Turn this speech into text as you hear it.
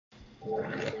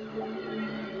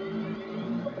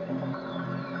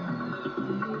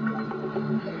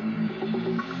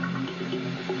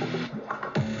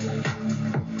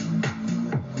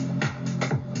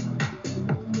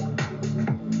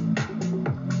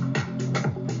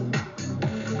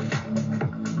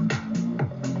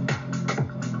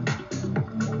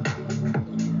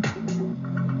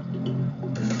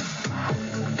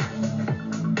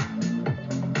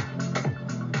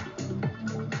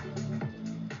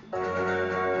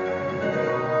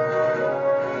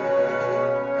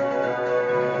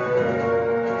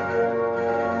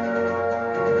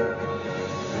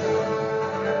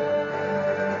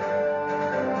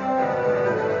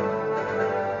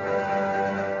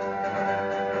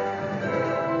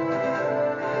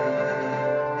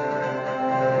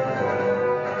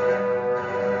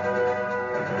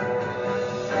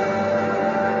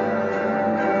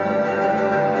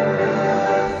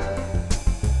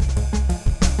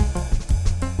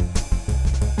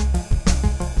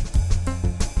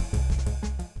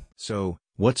So,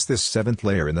 what's this seventh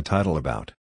layer in the title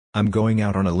about? I'm going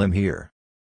out on a limb here.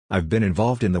 I've been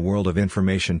involved in the world of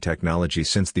information technology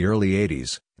since the early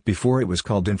 80s, before it was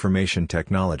called information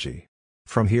technology.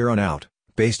 From here on out,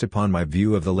 based upon my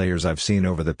view of the layers I've seen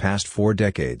over the past 4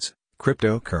 decades,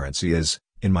 cryptocurrency is,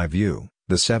 in my view,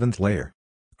 the seventh layer.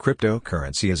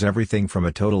 Cryptocurrency is everything from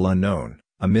a total unknown,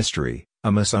 a mystery,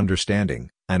 a misunderstanding,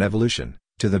 an evolution,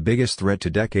 to the biggest threat to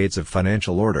decades of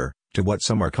financial order, to what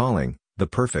some are calling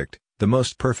the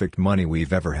most perfect money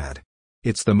we've ever had.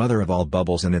 It's the mother of all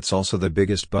bubbles, and it's also the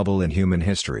biggest bubble in human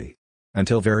history.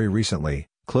 Until very recently,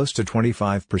 close to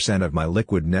 25% of my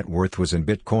liquid net worth was in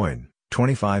Bitcoin.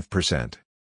 25%.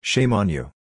 Shame on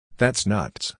you. That's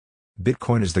nuts.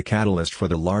 Bitcoin is the catalyst for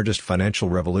the largest financial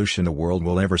revolution the world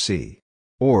will ever see.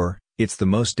 Or, it's the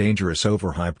most dangerous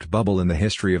overhyped bubble in the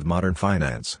history of modern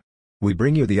finance. We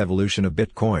bring you the evolution of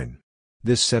Bitcoin.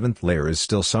 This seventh layer is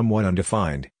still somewhat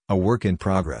undefined, a work in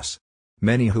progress.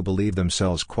 Many who believe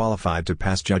themselves qualified to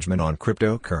pass judgment on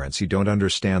cryptocurrency don't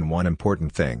understand one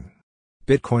important thing.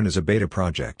 Bitcoin is a beta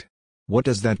project. What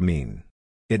does that mean?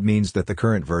 It means that the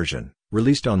current version,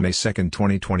 released on May 2,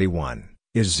 2021,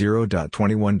 is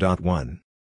 0.21.1.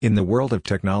 In the world of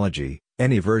technology,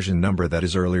 any version number that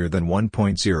is earlier than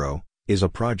 1.0 is a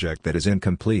project that is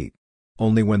incomplete.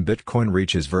 Only when Bitcoin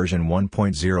reaches version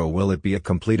 1.0 will it be a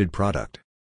completed product.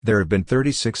 There have been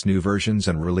 36 new versions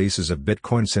and releases of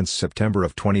Bitcoin since September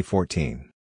of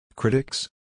 2014. Critics?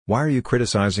 Why are you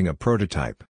criticizing a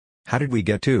prototype? How did we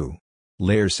get to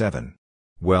Layer 7?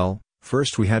 Well,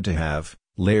 first we had to have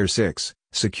Layer 6,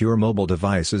 secure mobile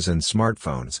devices and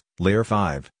smartphones, Layer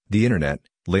 5, the Internet,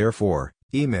 Layer 4,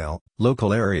 email,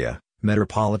 local area,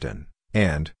 metropolitan,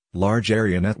 and large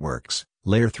area networks,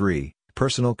 Layer 3,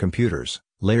 personal computers,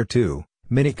 Layer 2,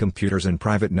 mini-computers and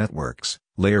private networks,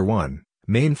 Layer 1,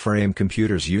 mainframe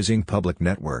computers using public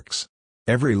networks.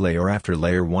 Every layer after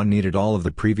Layer 1 needed all of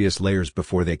the previous layers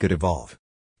before they could evolve.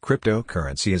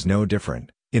 Cryptocurrency is no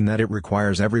different, in that it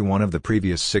requires every one of the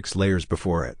previous 6 layers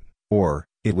before it, or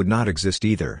it would not exist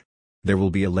either. There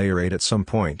will be a Layer 8 at some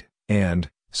point, and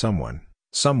someone,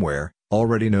 somewhere,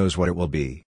 already knows what it will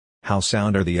be. How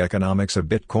sound are the economics of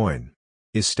Bitcoin?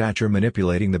 Is stature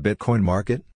manipulating the Bitcoin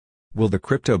market? Will the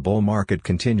crypto bull market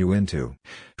continue into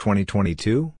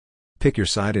 2022? Pick your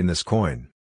side in this coin.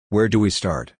 Where do we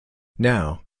start?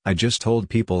 Now, I just told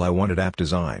people I wanted app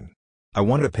design. I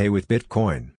want to pay with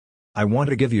Bitcoin. I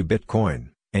want to give you Bitcoin,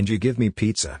 and you give me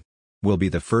pizza. Will be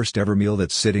the first ever meal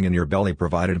that's sitting in your belly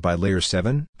provided by Layer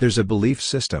 7? There's a belief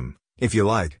system, if you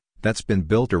like, that's been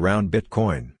built around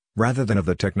Bitcoin, rather than of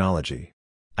the technology.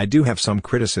 I do have some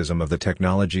criticism of the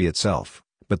technology itself,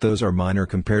 but those are minor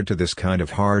compared to this kind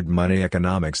of hard money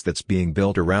economics that's being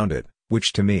built around it,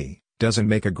 which to me, doesn't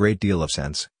make a great deal of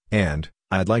sense, and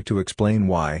I'd like to explain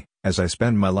why, as I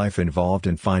spend my life involved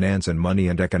in finance and money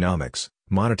and economics,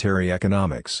 monetary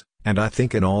economics, and I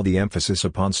think in all the emphasis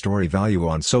upon story value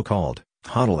on so-called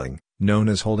hodling, known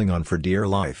as holding on for dear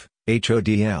life,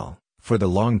 HODL, for the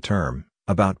long term,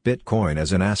 about Bitcoin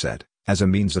as an asset, as a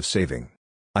means of saving.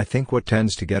 I think what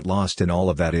tends to get lost in all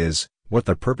of that is what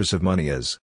the purpose of money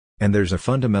is. And there's a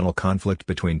fundamental conflict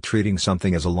between treating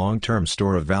something as a long-term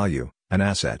store of value, an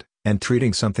asset, and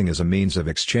treating something as a means of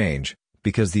exchange,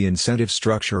 because the incentive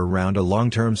structure around a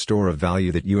long-term store of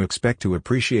value that you expect to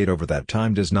appreciate over that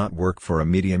time does not work for a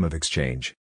medium of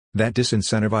exchange. That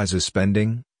disincentivizes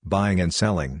spending, buying and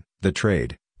selling, the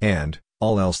trade, and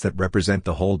all else that represent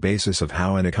the whole basis of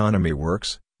how an economy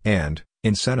works, and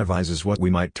incentivizes what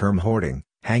we might term hoarding,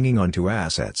 hanging on to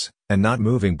assets, and not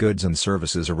moving goods and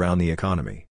services around the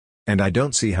economy. And I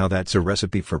don't see how that's a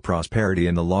recipe for prosperity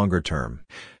in the longer term.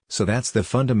 So that's the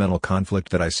fundamental conflict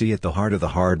that I see at the heart of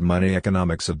the hard money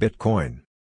economics of Bitcoin.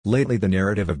 Lately the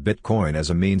narrative of Bitcoin as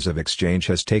a means of exchange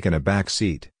has taken a back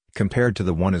seat, compared to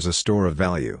the one as a store of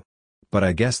value. But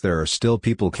I guess there are still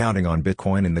people counting on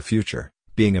Bitcoin in the future,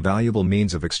 being a valuable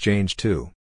means of exchange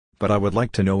too. But I would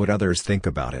like to know what others think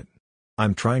about it.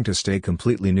 I'm trying to stay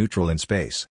completely neutral in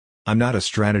space. I'm not a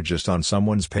strategist on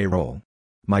someone's payroll.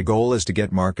 My goal is to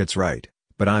get markets right,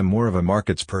 but I'm more of a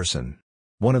markets person.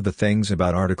 One of the things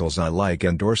about articles I like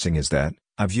endorsing is that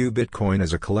I view Bitcoin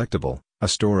as a collectible, a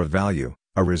store of value,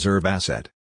 a reserve asset.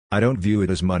 I don't view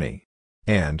it as money.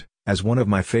 And, as one of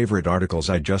my favorite articles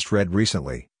I just read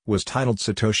recently, was titled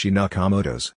Satoshi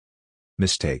Nakamoto's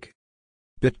Mistake.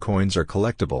 Bitcoins are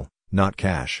collectible, not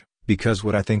cash, because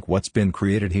what I think what's been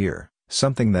created here,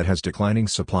 something that has declining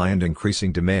supply and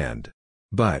increasing demand.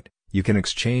 But, you can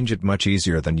exchange it much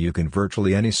easier than you can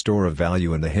virtually any store of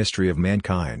value in the history of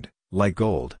mankind, like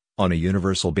gold, on a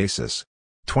universal basis.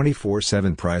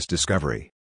 24/7 price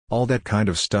discovery. All that kind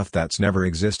of stuff that's never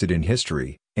existed in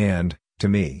history, and, to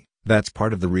me, that's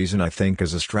part of the reason I think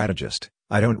as a strategist,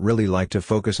 I don't really like to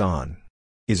focus on,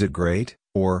 is it great,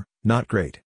 or, not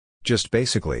great? Just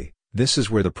basically, this is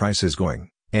where the price is going,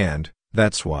 and,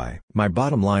 that's why. My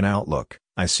bottom line outlook,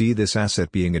 I see this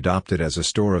asset being adopted as a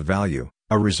store of value,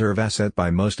 a reserve asset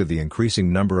by most of the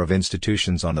increasing number of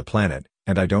institutions on the planet,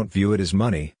 and I don't view it as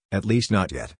money, at least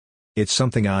not yet. It's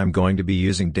something I'm going to be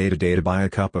using day to day to buy a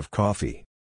cup of coffee.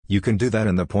 You can do that,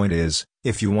 and the point is,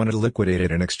 if you want to liquidate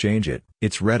it and exchange it,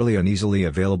 it's readily and easily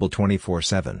available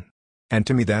 24/7. And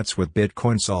to me that's what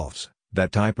Bitcoin solves,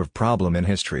 that type of problem in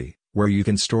history, where you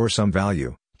can store some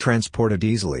value, transport it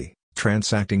easily,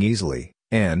 transacting easily,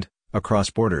 and, across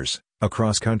borders,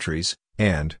 across countries,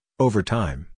 and, over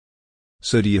time.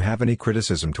 So do you have any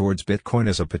criticism towards Bitcoin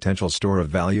as a potential store of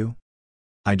value?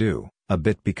 I do, a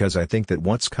bit, because I think that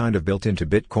what's kind of built into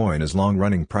Bitcoin is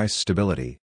long-running price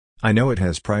stability. I know it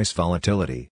has price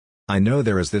volatility. I know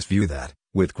there is this view that,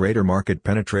 with greater market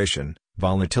penetration,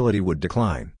 volatility would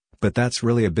decline, but that's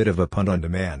really a bit of a punt on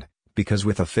demand, because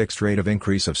with a fixed rate of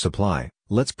increase of supply,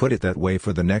 let's put it that way,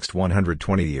 for the next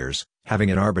 120 years,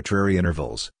 having at arbitrary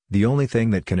intervals, the only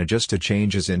thing that can adjust to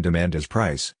changes in demand is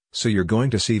price, so you're going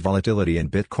to see volatility in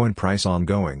Bitcoin price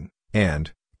ongoing,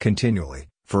 and, continually,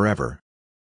 forever.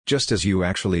 Just as you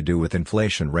actually do with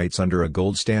inflation rates under a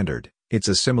gold standard. It's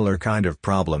a similar kind of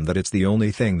problem, that it's the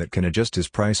only thing that can adjust its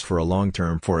price for a long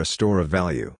term for a store of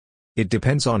value. It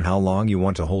depends on how long you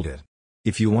want to hold it.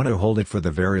 If you want to hold it for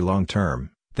the very long term,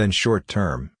 then short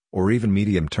term, or even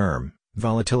medium term,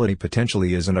 volatility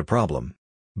potentially isn't a problem.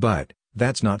 But,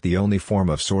 that's not the only form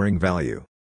of soaring value.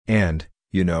 And,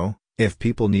 if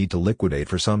people need to liquidate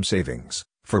for some savings,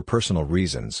 for personal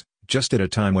reasons, just at a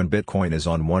time when Bitcoin is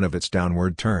on one of its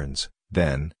downward turns,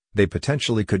 then, they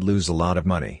potentially could lose a lot of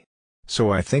money.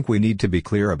 So I think we need to be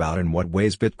clear about in what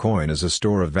ways Bitcoin is a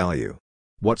store of value.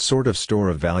 What sort of store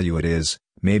of value it is,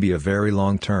 maybe a very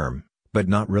long term, but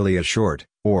not really a short,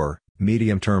 or,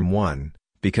 medium term one,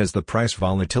 because the price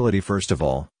volatility first of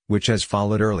all, which has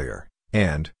followed earlier,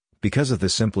 and, because of the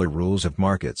simpler rules of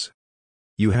markets.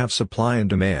 You have supply and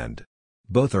demand.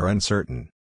 Both are uncertain.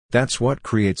 That's what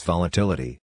creates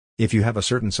volatility. If you have a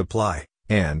certain supply,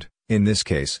 and, in this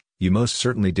case, you most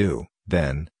certainly do,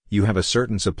 then, you have a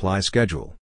certain supply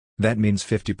schedule. That means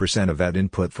 50% of that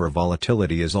input for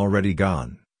volatility is already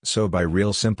gone, so by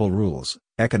real simple rules,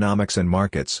 economics and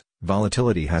markets,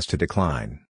 volatility has to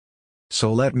decline.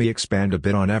 So let me expand a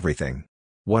bit on everything.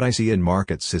 What I see in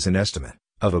markets is an estimate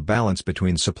of a balance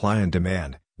between supply and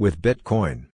demand, with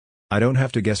Bitcoin. I don't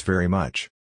have to guess very much.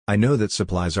 I know that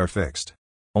supplies are fixed.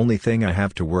 Only thing I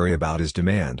have to worry about is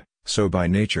demand, so by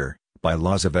nature, by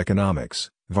laws of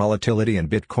economics, volatility in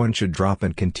Bitcoin should drop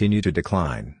and continue to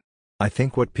decline. I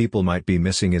think what people might be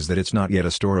missing is that it's not yet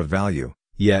a store of value,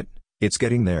 yet, it's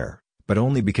getting there, but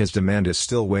only because demand is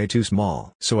still way too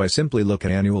small. So I simply look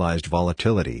at annualized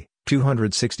volatility,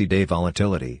 260-day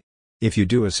volatility. If you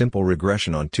do a simple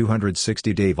regression on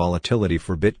 260-day volatility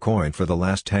for Bitcoin for the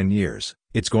last 10 years,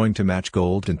 it's going to match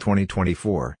gold in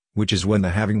 2024, which is when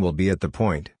the halving will be at the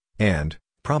point, and,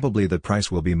 probably the price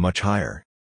will be much higher.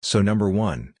 So number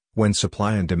one, when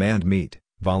supply and demand meet,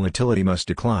 volatility must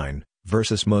decline,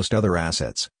 versus most other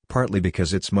assets, partly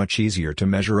because it's much easier to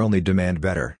measure only demand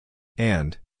better.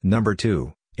 And, number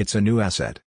two, it's a new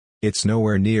asset. It's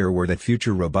nowhere near where that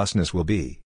future robustness will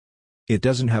be. It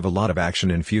doesn't have a lot of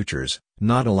action in futures,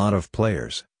 not a lot of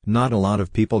players, not a lot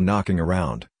of people knocking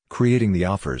around, creating the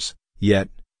offers, yet,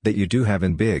 that you do have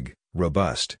in big,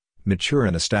 robust, mature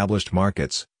and established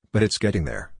markets, but it's getting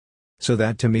there. So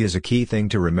that to me is a key thing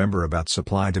to remember about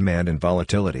supply, demand and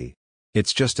volatility.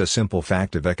 It's just a simple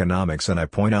fact of economics, and I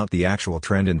point out the actual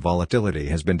trend in volatility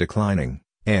has been declining,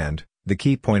 and the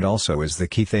key point also is the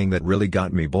key thing that really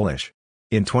got me bullish.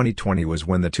 In 2020 was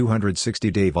when the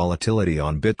 260-day volatility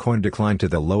on Bitcoin declined to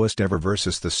the lowest ever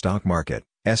versus the stock market,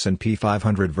 S&P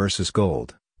 500 versus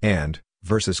gold, and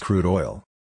versus crude oil.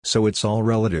 So it's all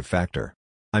relative factor.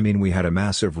 I mean, we had a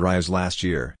massive rise last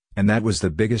year, and that was the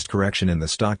biggest correction in the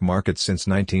stock market since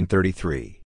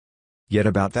 1933. Yet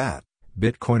about that,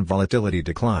 Bitcoin volatility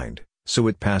declined, so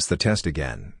it passed the test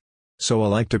again. So I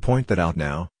like to point that out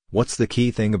now. What's the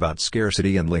key thing about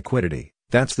scarcity and liquidity?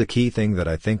 That's the key thing that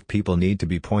I think people need to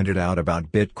be pointed out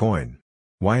about Bitcoin.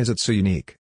 Why is it so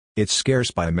unique? It's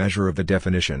scarce by measure of the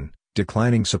definition,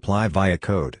 declining supply via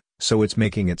code, so it's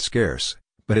making it scarce,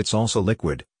 but it's also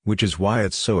liquid, which is why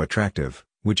it's so attractive,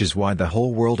 which is why the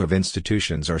whole world of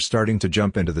institutions are starting to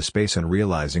jump into the space and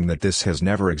realizing that this has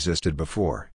never existed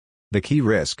before. The key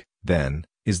risk, then,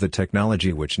 is the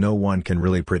technology, which no one can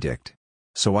really predict.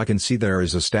 So I can see there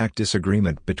is a stacked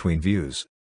disagreement between views.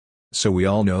 So we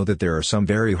all know that there are some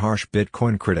very harsh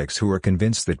Bitcoin critics who are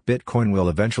convinced that Bitcoin will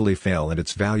eventually fail and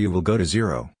its value will go to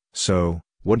zero. So,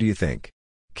 what do you think?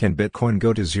 Can Bitcoin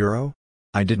go to zero?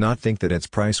 I did not think that its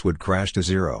price would crash to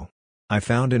zero. I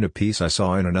found in a piece I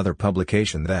saw in another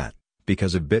publication that,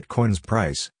 because of Bitcoin's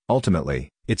price, ultimately,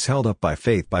 it's held up by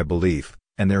faith, by belief,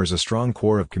 and there is a strong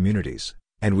core of communities,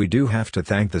 and we do have to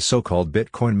thank the so-called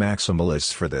Bitcoin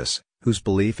maximalists for this, whose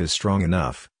belief is strong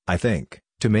enough, I think,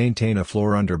 to maintain a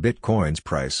floor under Bitcoin's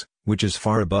price, which is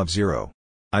far above zero.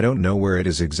 I don't know where it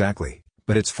is exactly,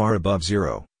 but it's far above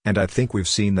zero, and I think we've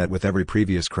seen that with every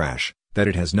previous crash, that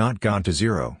it has not gone to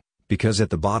zero, because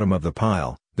at the bottom of the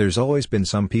pile, there's always been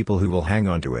some people who will hang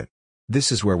on to it.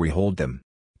 This is where we hold them.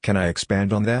 Can I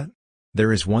expand on that?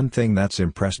 There is one thing that's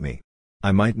impressed me.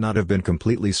 I might not have been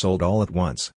completely sold all at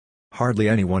once. Hardly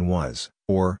anyone was,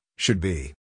 or should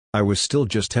be. I was still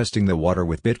just testing the water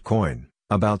with Bitcoin,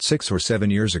 about 6 or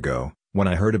 7 years ago, when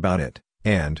I heard about it,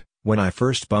 and when I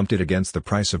first bumped it against the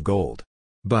price of gold.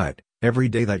 But every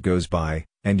day that goes by,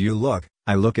 and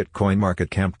I look at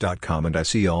coinmarketcap.com and I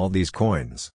see all these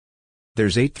coins.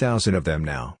 There's 8,000 of them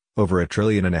now, over $1.5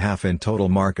 trillion in total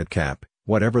market cap,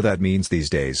 whatever that means these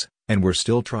days, and we're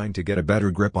still trying to get a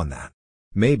better grip on that.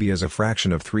 Maybe as a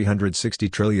fraction of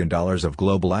 $360 trillion of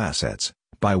global assets,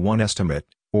 by one estimate,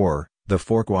 or the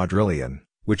 4 quadrillion,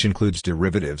 which includes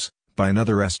derivatives, by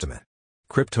another estimate.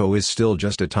 Crypto is still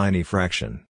just a tiny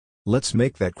fraction. Let's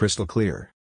make that crystal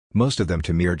clear. Most of them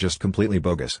to me are just completely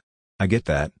bogus. I get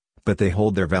that, but they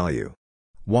hold their value.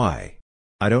 Why?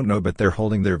 I don't know, but they're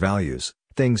holding their values.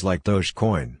 Things like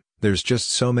Dogecoin, there's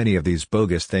just so many of these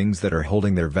bogus things that are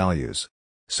holding their values.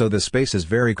 So the space is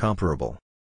very comparable.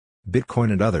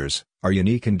 Bitcoin and others are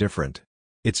unique and different.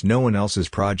 It's no one else's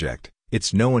project,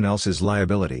 it's no one else's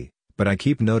liability, but I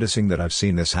keep noticing that I've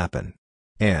seen this happen.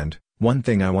 And one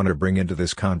thing I want to bring into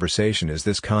this conversation is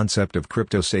this concept of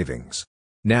crypto savings.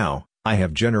 Now, I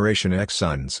have Generation X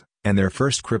sons, and their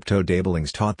first crypto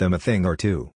dabblings taught them a thing or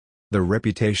two. The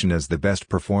reputation as the best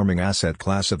performing asset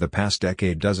class of the past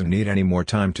decade doesn't need any more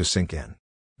time to sink in.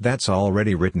 That's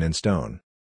already written in stone.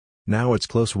 Now it's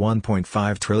close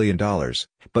 $1.5 trillion,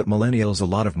 but a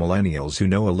lot of millennials who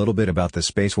know a little bit about the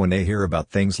space, when they hear about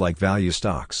things like value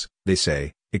stocks, they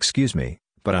say, "Excuse me,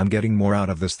 but I'm getting more out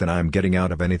of this than I'm getting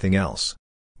out of anything else."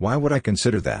 Why would I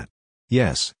consider that?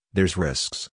 Yes, there's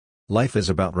risks. Life is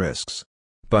about risks.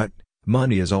 But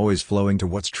money is always flowing to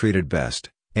what's treated best,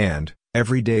 and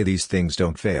every day these things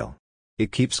don't fail.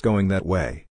 It keeps going that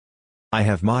way. I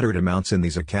have moderate amounts in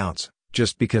these accounts,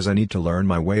 just because I need to learn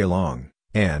my way along,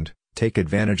 and take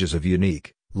advantages of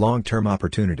unique, long-term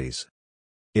opportunities.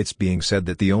 It's being said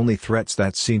that the only threats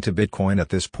that's seen to Bitcoin at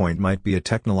this point might be a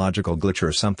technological glitch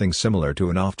or something similar to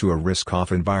an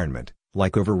off-to-a-risk-off environment,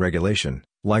 like overregulation,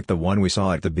 like the one we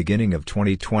saw at the beginning of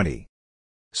 2020.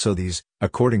 So these,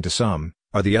 according to some,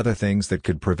 are the other things that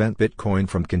could prevent Bitcoin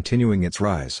from continuing its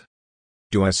rise.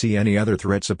 Do I see any other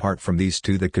threats apart from these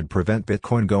two that could prevent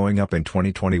Bitcoin going up in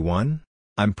 2021?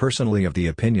 I'm personally of the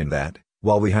opinion that,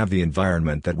 while we have the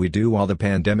environment that we do while the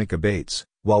pandemic abates,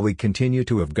 while we continue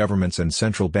to have governments and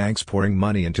central banks pouring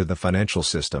money into the financial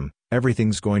system,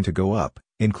 everything's going to go up,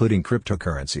 including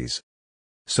cryptocurrencies.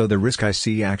 So the risk I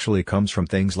see actually comes from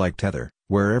things like Tether,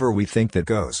 wherever we think that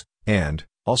goes, and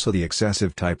also the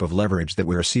excessive type of leverage that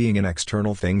we're seeing in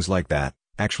external things like that,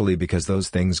 actually, because those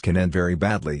things can end very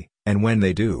badly, and when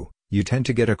they do, you tend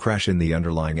to get a crash in the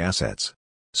underlying assets.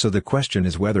 So the question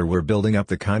is whether we're building up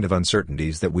the kind of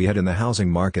uncertainties that we had in the housing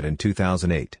market in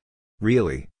 2008.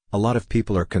 Really, a lot of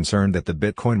people are concerned that the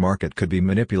Bitcoin market could be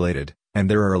manipulated, and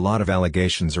there are a lot of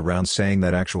allegations around saying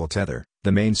that actual Tether,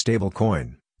 the main stable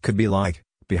coin, could be like,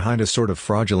 behind a sort of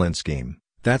fraudulent scheme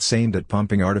that's aimed at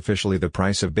pumping artificially the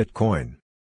price of Bitcoin.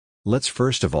 Let's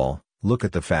first of all look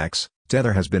at the facts.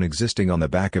 Tether has been existing on the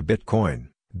back of Bitcoin.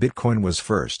 Bitcoin was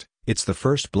first, it's the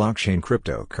first blockchain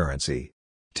cryptocurrency.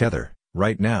 Tether,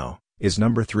 right now, is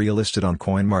number 3 listed on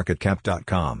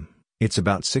coinmarketcap.com. It's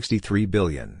about 63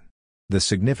 billion. The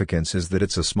significance is that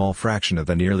it's a small fraction of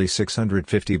the nearly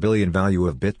 650 billion value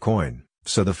of Bitcoin,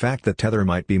 so the fact that Tether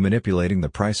might be manipulating the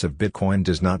price of Bitcoin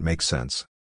does not make sense.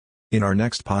 In our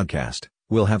next podcast,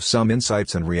 we'll have some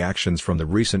insights and reactions from the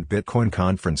recent Bitcoin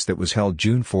conference that was held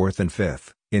June 4th and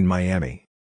 5th, in Miami.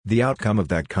 The outcome of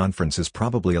that conference is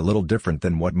probably a little different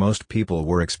than what most people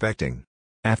were expecting.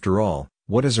 After all,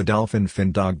 what is a dolphin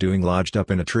fin dog doing lodged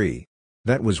up in a tree?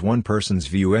 That was one person's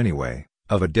view anyway,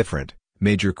 of a different,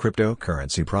 major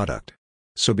cryptocurrency product.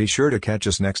 So be sure to catch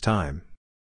us next time.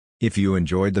 If you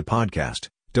enjoyed the podcast,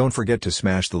 don't forget to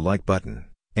smash the like button,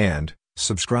 and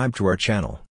subscribe to our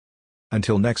channel.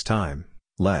 Until next time,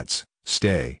 let's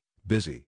stay busy.